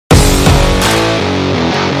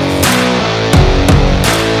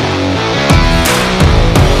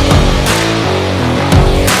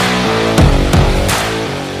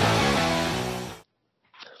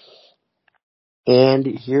And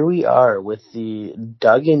here we are with the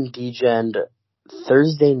Doug and Degend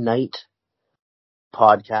Thursday night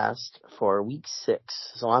podcast for week 6.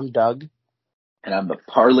 So I'm Doug. And I'm the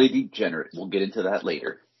parlay degenerate. We'll get into that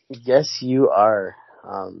later. Yes, you are.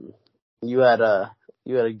 You had a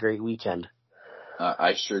great weekend.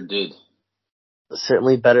 I sure did.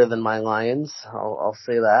 Certainly better than my Lions. I'll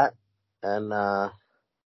say that, and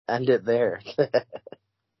end it there.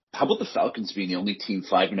 How about the Falcons being the only team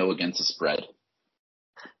 5-0 against the spread?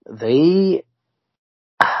 They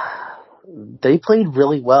played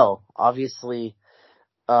really well. Obviously,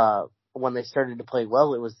 when they started to play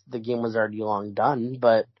well, the game was already long done.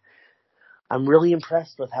 But I'm really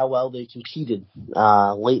impressed with how well they competed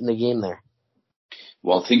late in the game there.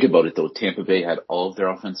 Well, think about it, though. Tampa Bay had all of their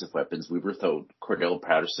offensive weapons. We were without Cordell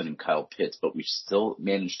Patterson and Kyle Pitts, but we still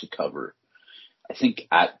managed to cover. I think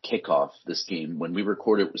at kickoff this game, when we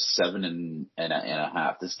recorded, it was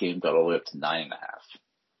 7.5. This game got all the way up to 9.5.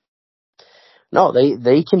 No,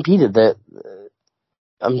 they competed.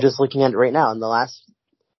 I'm just looking at it right now. In the last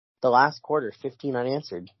quarter, 15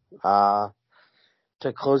 unanswered to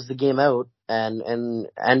close the game out and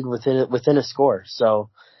end within a score. So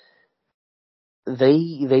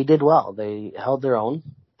they did well. They held their own,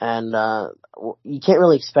 and you can't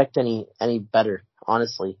really expect any better,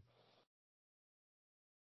 honestly.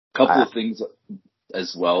 Couple of things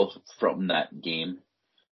as well from that game.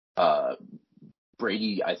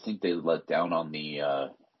 Brady, I think they let down on the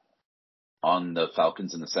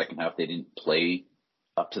Falcons in the second half. They didn't play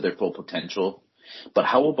up to their full potential. But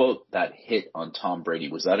how about that hit on Tom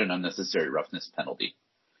Brady? Was that an unnecessary roughness penalty?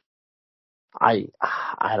 I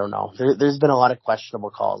don't know. There's been a lot of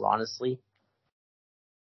questionable calls, honestly.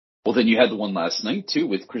 Well, then you had the one last night too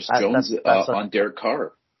with Chris Jones on Derek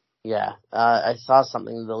Carr. Yeah, I saw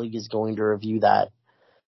something. The league is going to review that,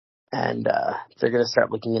 and they're going to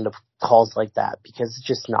start looking into calls like that because it's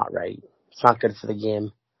just not right. It's not good for the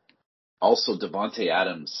game. Also, Davante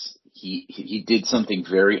Adams, he did something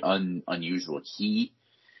very unusual. He,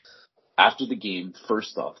 after the game,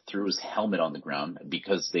 first off, threw his helmet on the ground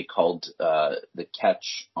because they called the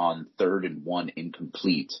catch on 3rd and 1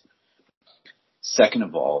 incomplete. Second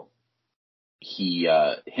of all,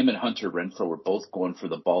 him and Hunter Renfrow were both going for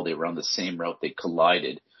the ball. They were on the same route. They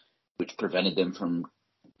collided, which prevented them from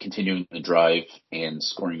continuing the drive and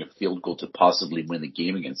scoring a field goal to possibly win the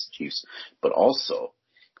game against the Chiefs. But also,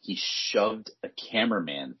 he shoved a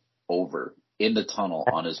cameraman over in the tunnel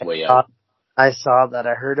on his way out. I saw that.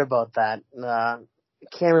 I heard about that.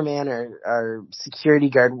 Cameraman or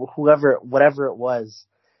security guard, whatever it was,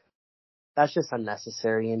 that's just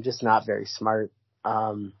unnecessary and just not very smart.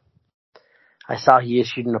 I saw he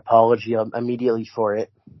issued an apology immediately for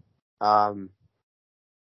it.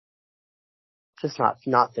 Just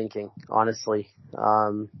not thinking, honestly.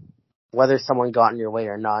 Whether someone got in your way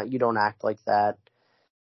or not, you don't act like that.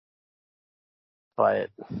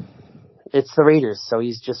 But it's the Raiders, so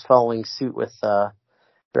he's just following suit with the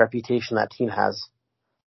reputation that team has.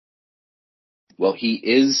 Well, he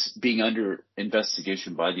is being under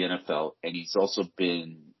investigation by the NFL, and he's also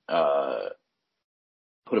been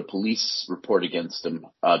put a police report against him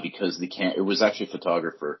because it was actually a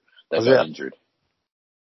photographer that got injured.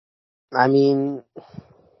 I mean,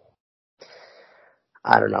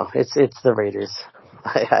 I don't know. It's the Raiders.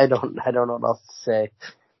 I don't know what else to say.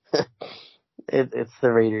 It's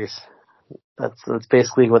the Raiders. That's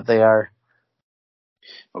basically what they are.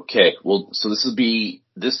 Okay, well, so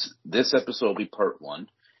this episode will be part 1.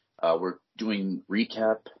 We're doing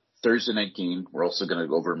recap Thursday night game. We're also going to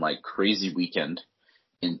go over my crazy weekend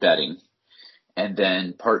in betting, and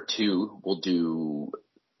then part 2 we'll do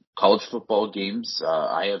college football games.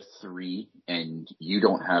 I have 3, and you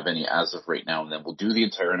don't have any as of right now. And then we'll do the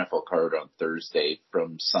entire NFL card on Thursday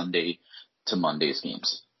from Sunday to Monday's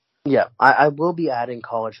games. Yeah, I will be adding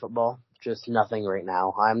college football. Just nothing right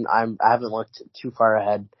now. I haven't looked too far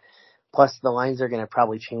ahead. Plus, the lines are going to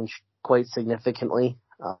probably change quite significantly.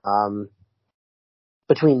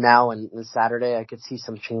 Between now and Saturday, I could see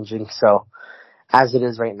some changing. So, as it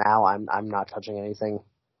is right now, I'm not touching anything.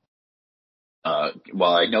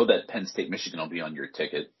 Well, I know that Penn State Michigan will be on your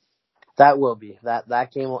ticket. That will be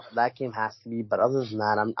that game has to be. But other than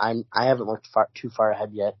that, I haven't looked too far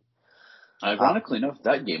ahead yet. Ironically enough,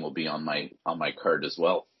 that game will be on my card as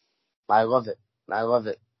well. I love it.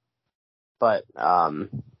 But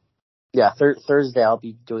yeah, Thursday I'll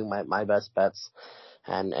be doing my best bets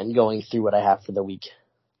and going through what I have for the week.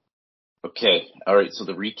 Okay, all right. So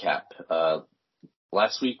the recap.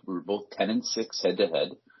 Last week we were both 10-6 head to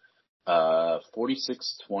head.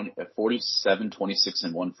 47-26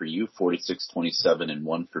 and 1 for you, 46-27 and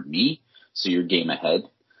 1 for me. So you're game ahead.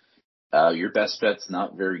 Your best bet's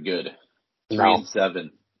not very good.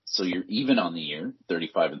 3-7. So you're even on the year,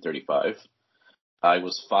 35-35. I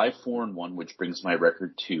was 5-4-1, which brings my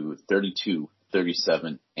record to 32,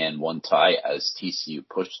 37, and one tie as TCU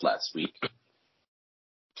pushed last week.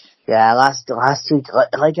 Yeah, last week,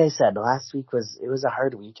 like I said, last week was a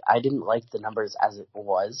hard week. I didn't like the numbers as it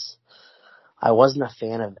was. I wasn't a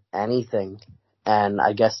fan of anything, and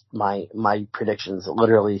I guess my predictions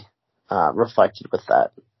literally reflected with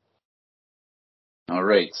that. All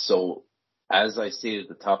right, so as I stated at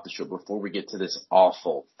the top of the show, before we get to this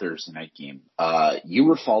awful Thursday night game, you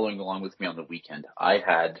were following along with me on the weekend. I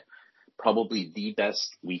had probably the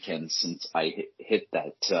best weekend since I hit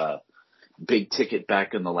that big ticket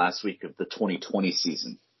back in the last week of the 2020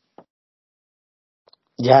 season.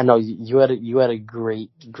 Yeah, no, you had a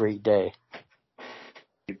great day.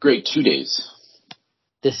 Great 2 days.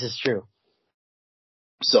 This is true.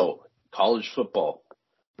 So, college football.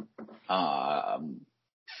 I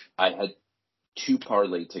had 2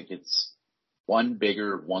 parlay tickets, one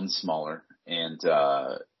bigger, one smaller, and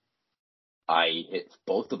I hit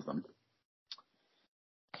both of them.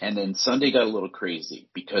 And then Sunday got a little crazy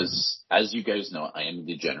because, as you guys know, I am a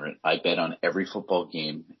degenerate. I bet on every football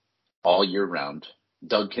game all year round.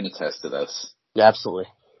 Doug can attest to this. Yeah, absolutely.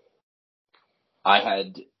 I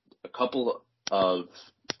had a couple of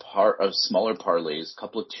smaller parlays, a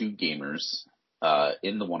couple of 2 gamers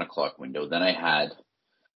in the 1 o'clock window. Then I had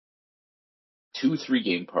 2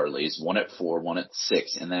 3-game parlays, one at 4, one at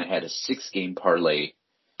 6, and then I had a 6-game parlay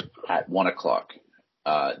at 1 o'clock.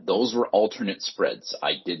 Those were alternate spreads.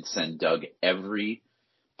 I did send Doug every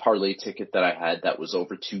parlay ticket that I had that was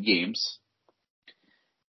over 2 games.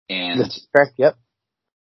 And correct, yep.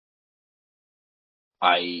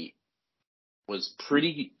 I was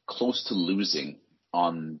pretty close to losing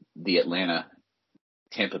on the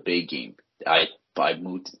Atlanta-Tampa Bay game. I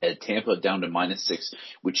moved Tampa down to -6,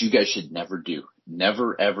 which you guys should never do.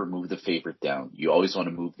 Never, ever move the favorite down. You always want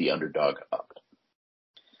to move the underdog up.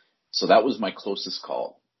 So that was my closest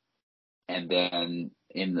call. And then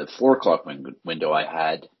in the 4 o'clock window, I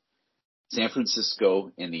had San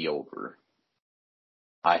Francisco in the over.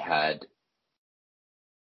 I had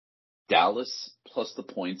Dallas plus the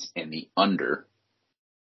points and the under.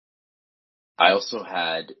 I also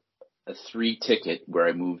had a 3 ticket where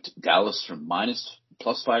I moved Dallas from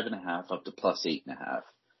 +5.5 up to +8.5.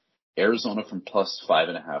 Arizona from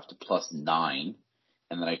 +5.5 to +9.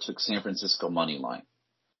 And then I took San Francisco money line.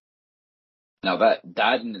 Now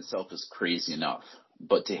that in itself is crazy enough,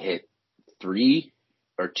 but to hit 2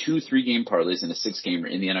 3-game parlays and a 6-gamer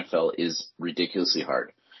in the NFL is ridiculously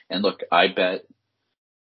hard. And look, I bet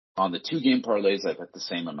on the 2-game parlays, I bet the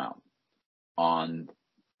same amount. On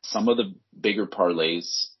some of the bigger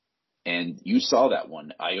parlays, and you saw that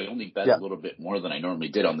one, I only bet a little bit more than I normally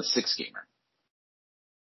did on the 6-gamer.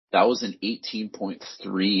 That was an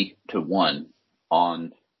 18.3 to 1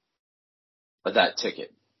 on that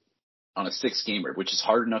ticket. On a 6-gamer, which is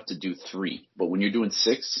hard enough to do 3. But when you're doing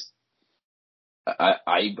 6,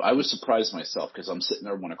 I was surprised myself because I'm sitting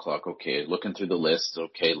there 1 o'clock, okay, looking through the list,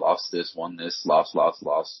 okay, lost this, won this,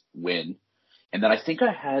 lost, win. And then I think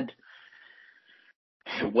I had,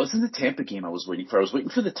 it wasn't the Tampa game I was waiting for. I was waiting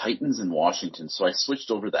for the Titans in Washington, so I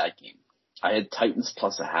switched over that game. I had Titans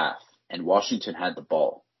 +0.5, and Washington had the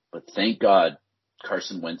ball. But thank God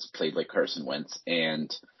Carson Wentz played like Carson Wentz,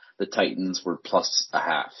 and the Titans were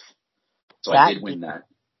 +0.5. So I did win that.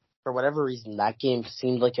 For whatever reason, that game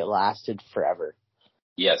seemed like it lasted forever.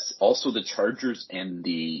 Yes. Also, the Chargers and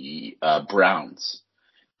the Browns.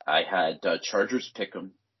 I had Chargers pick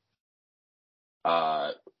them.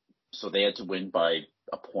 So they had to win by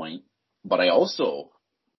a point. But I also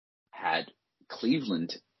had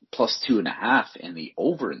Cleveland +2.5 and the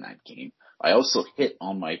over in that game. I also hit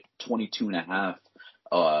on my 22.5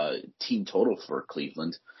 team total for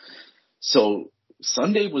Cleveland. So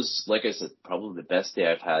Sunday was, like I said, probably the best day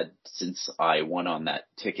I've had since I won on that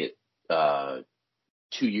ticket in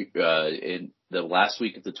the last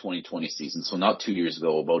week of the 2020 season. So not 2 years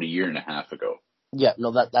ago, about a year and a half ago. Yeah,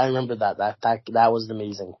 no, that I remember that. That was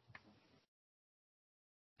amazing.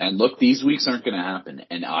 And look, these weeks aren't going to happen.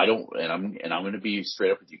 And I'm going to be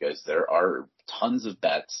straight up with you guys. There are tons of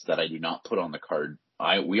bets that I do not put on the card.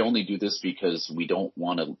 We only do this because we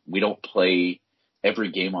don't play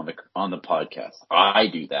every game on the podcast. I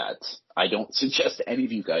do that. I don't suggest any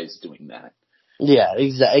of you guys doing that. Yeah,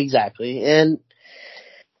 exactly. And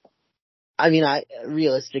I mean,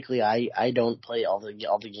 realistically, I don't play all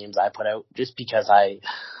the games I put out just because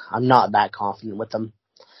I'm not that confident with them.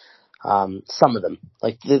 Some of them,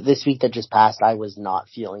 like this week that just passed, I was not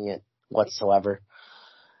feeling it whatsoever.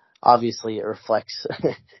 obviously it reflects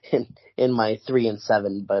in my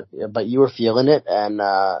 3-7, but you were feeling it, and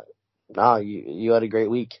no, you had a great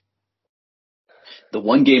week. The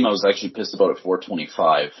one game I was actually pissed about at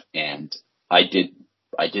 425, and I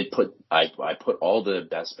put all the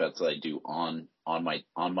best bets that I do on my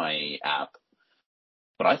app,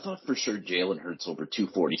 but I thought for sure Jalen Hurts over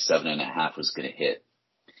 247.5 was going to hit.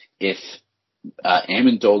 If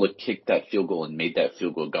Amendola kicked that field goal and made that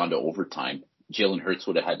field goal, gone to overtime, Jalen Hurts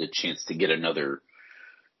would have had a chance to get another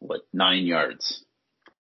 9 yards.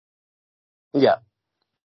 Yeah.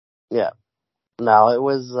 No, it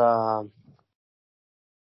was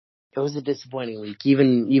a disappointing week.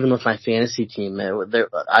 Even with my fantasy team,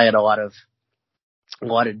 I had a lot of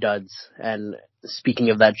duds. And speaking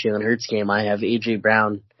of that Jalen Hurts game, I have AJ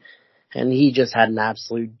Brown, and he just had an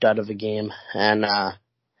absolute dud of a game. And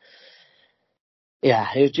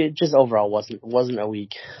it just overall wasn't a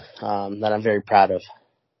week that I'm very proud of.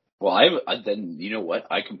 Well, then you know what?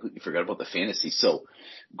 I completely forgot about the fantasy. So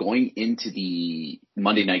going into the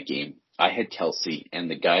Monday night game, I had Kelsey,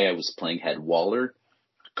 and the guy I was playing had Waller,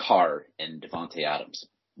 Carr, and Davante Adams.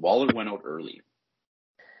 Waller went out early,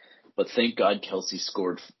 but thank God Kelsey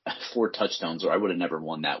scored 4 touchdowns, or I would have never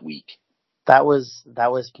won that week. That was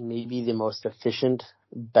maybe the most efficient,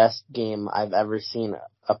 best game I've ever seen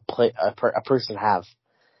a person have.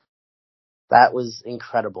 That was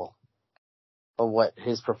incredible. Of what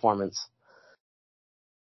his performance.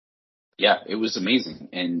 Yeah, it was amazing,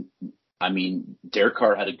 and I mean, Derek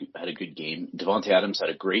Carr had a good game. Davante Adams had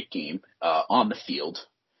a great game on the field.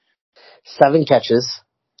 7 catches,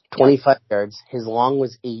 25 yards. His long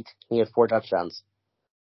was 8. He had 4 touchdowns.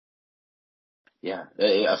 Yeah,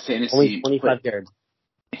 a fantasy. Only 25 yards.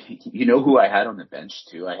 You know who I had on the bench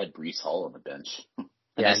too? I had Breece Hall on the bench,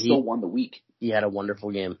 and I still won the week. He had a wonderful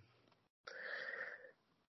game.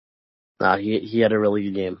 No, he had a really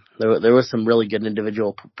good game. There was some really good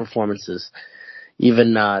individual performances.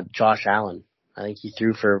 Even Josh Allen, I think he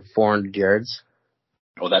threw for 400 yards.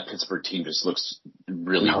 Oh, that Pittsburgh team just looks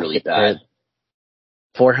really bad.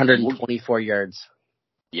 424 yards.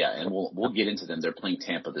 Yeah, and we'll get into them. They're playing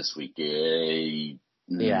Tampa this week.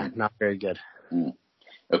 Yeah, not very good.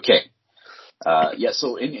 Okay.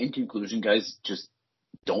 So in conclusion, guys, just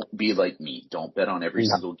don't be like me. Don't bet on every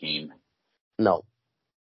single game. No.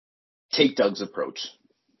 Take Doug's approach.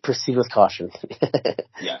 Proceed with caution.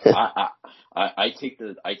 Yeah, I take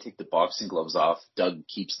the boxing gloves off. Doug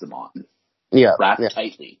keeps them on. Yeah, wrapped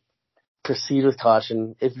tightly. Proceed with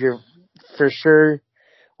caution. If you're for sure,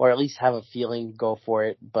 or at least have a feeling, go for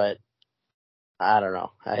it. But I don't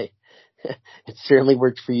know. It certainly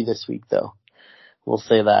worked for you this week, though. We'll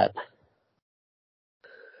say that.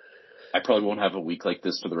 I probably won't have a week like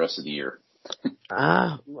this for the rest of the year.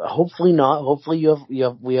 Hopefully not. Hopefully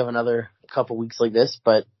we have another couple weeks like this,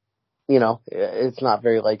 but it's not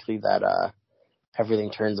very likely that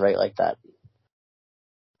everything turns right like that.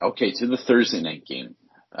 Okay, to the Thursday night game.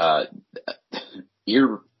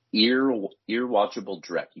 Ear watchable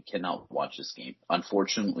direct. You cannot watch this game.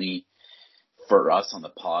 Unfortunately for us on the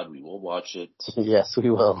pod, we will watch it. Yes, we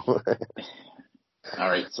will. All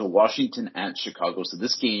right, so Washington at Chicago. So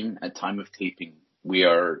this game, at time of taping, we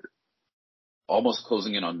are almost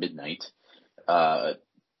closing in on midnight.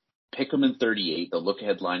 Pick 'em in 38. The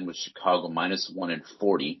look-ahead line was Chicago -1 and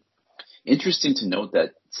 40. Interesting to note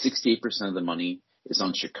that 68% of the money is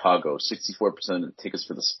on Chicago, 64% of the tickets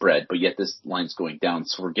for the spread, but yet this line's going down.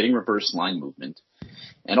 So we're getting reverse line movement.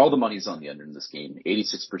 And all the money's on the under in this game.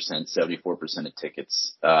 86%, 74% of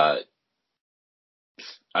tickets. I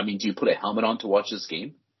mean, do you put a helmet on to watch this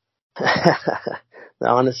game?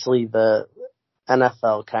 Honestly, the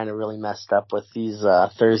NFL kind of really messed up with these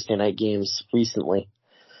Thursday night games recently.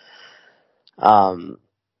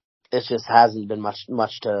 It just hasn't been much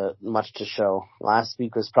to show. Last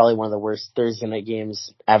week was probably one of the worst Thursday night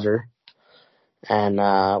games ever, and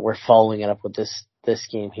we're following it up with this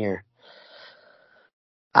game here.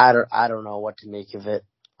 I don't know what to make of it.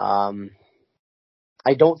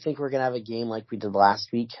 I don't think we're gonna have a game like we did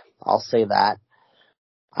last week. I'll say that.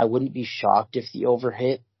 I wouldn't be shocked if the over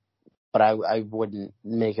hit, but I wouldn't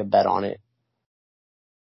make a bet on it.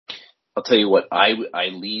 I'll tell you what, I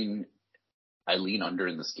lean under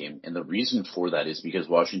in this game, and the reason for that is because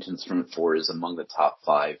Washington's front four is among the top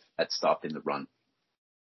 5 at stopping the run.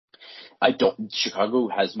 Chicago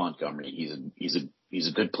has Montgomery. He's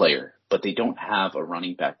a good player, but they don't have a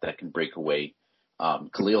running back that can break away.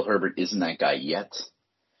 Khalil Herbert isn't that guy yet.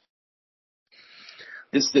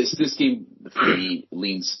 This game for me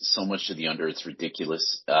leans so much to the under. It's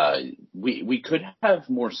ridiculous. We could have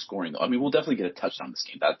more scoring. I mean, we'll definitely get a touchdown this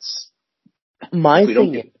game. That's my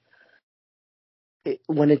thing.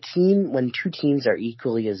 when two teams are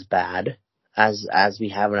equally as bad as we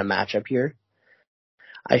have in a matchup here,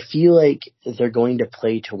 I feel like they're going to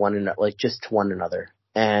play to one another, like just to one another.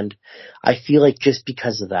 And I feel like just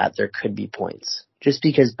because of that, there could be points. Just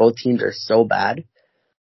because both teams are so bad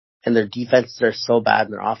and their defenses are so bad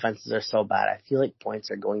and their offenses are so bad, I feel like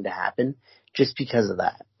points are going to happen just because of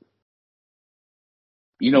that.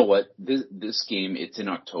 You know what? This game, it's in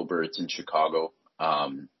October. It's in Chicago.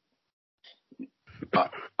 I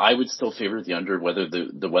would still favor the under, whether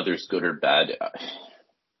the weather's good or bad.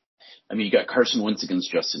 I mean, you got Carson Wentz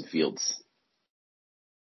against Justin Fields.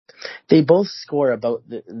 They both score about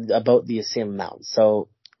the same amount. So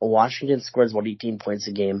Washington scores about 18 points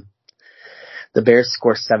a game. The Bears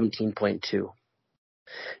score 17.2.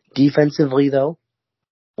 Defensively, though,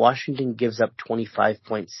 Washington gives up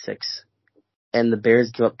 25.6, and the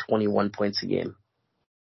Bears give up 21 points a game.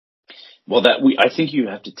 Well, I think you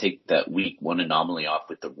have to take that week one anomaly off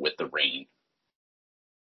with the rain.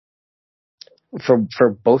 For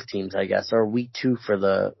both teams, I guess, or week two for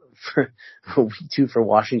week two for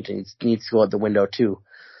Washington needs to go out the window too.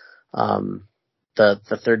 The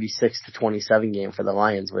 36-27 game for the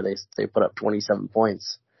Lions where they put up 27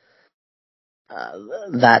 points.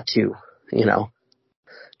 That too, you know.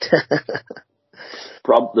 The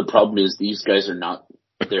problem is these guys are not.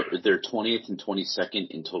 They're 20th and 22nd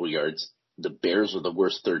in total yards. The Bears are the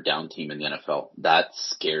worst third down team in the NFL. That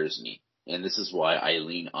scares me, and this is why I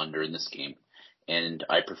lean under in this game. And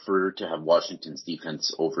I prefer to have Washington's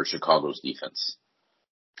defense over Chicago's defense.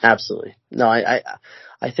 Absolutely. No, I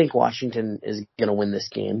think Washington is going to win this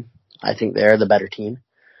game. I think they're the better team,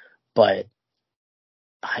 but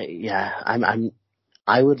I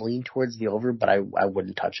would lean towards the over, but I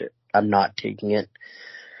wouldn't touch it. I'm not taking it.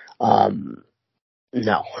 No,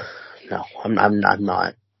 I'm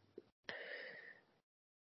not.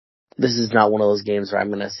 This is not one of those games where I'm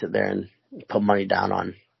going to sit there and put money down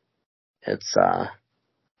on. It's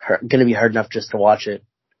going to be hard enough just to watch it,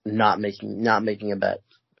 not making a bet.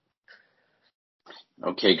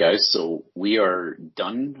 Okay, guys, so we are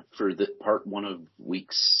done for the part one of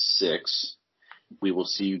week 6. We will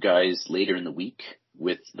see you guys later in the week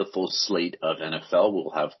with the full slate of NFL. We'll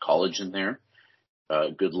have college in there.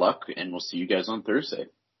 Good luck, and we'll see you guys on Thursday.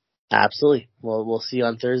 Absolutely. Well, we'll see you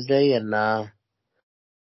on Thursday, and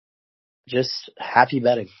just happy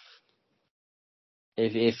betting.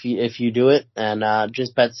 If you do it, and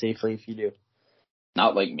just bet safely if you do.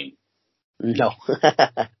 Not like me. No.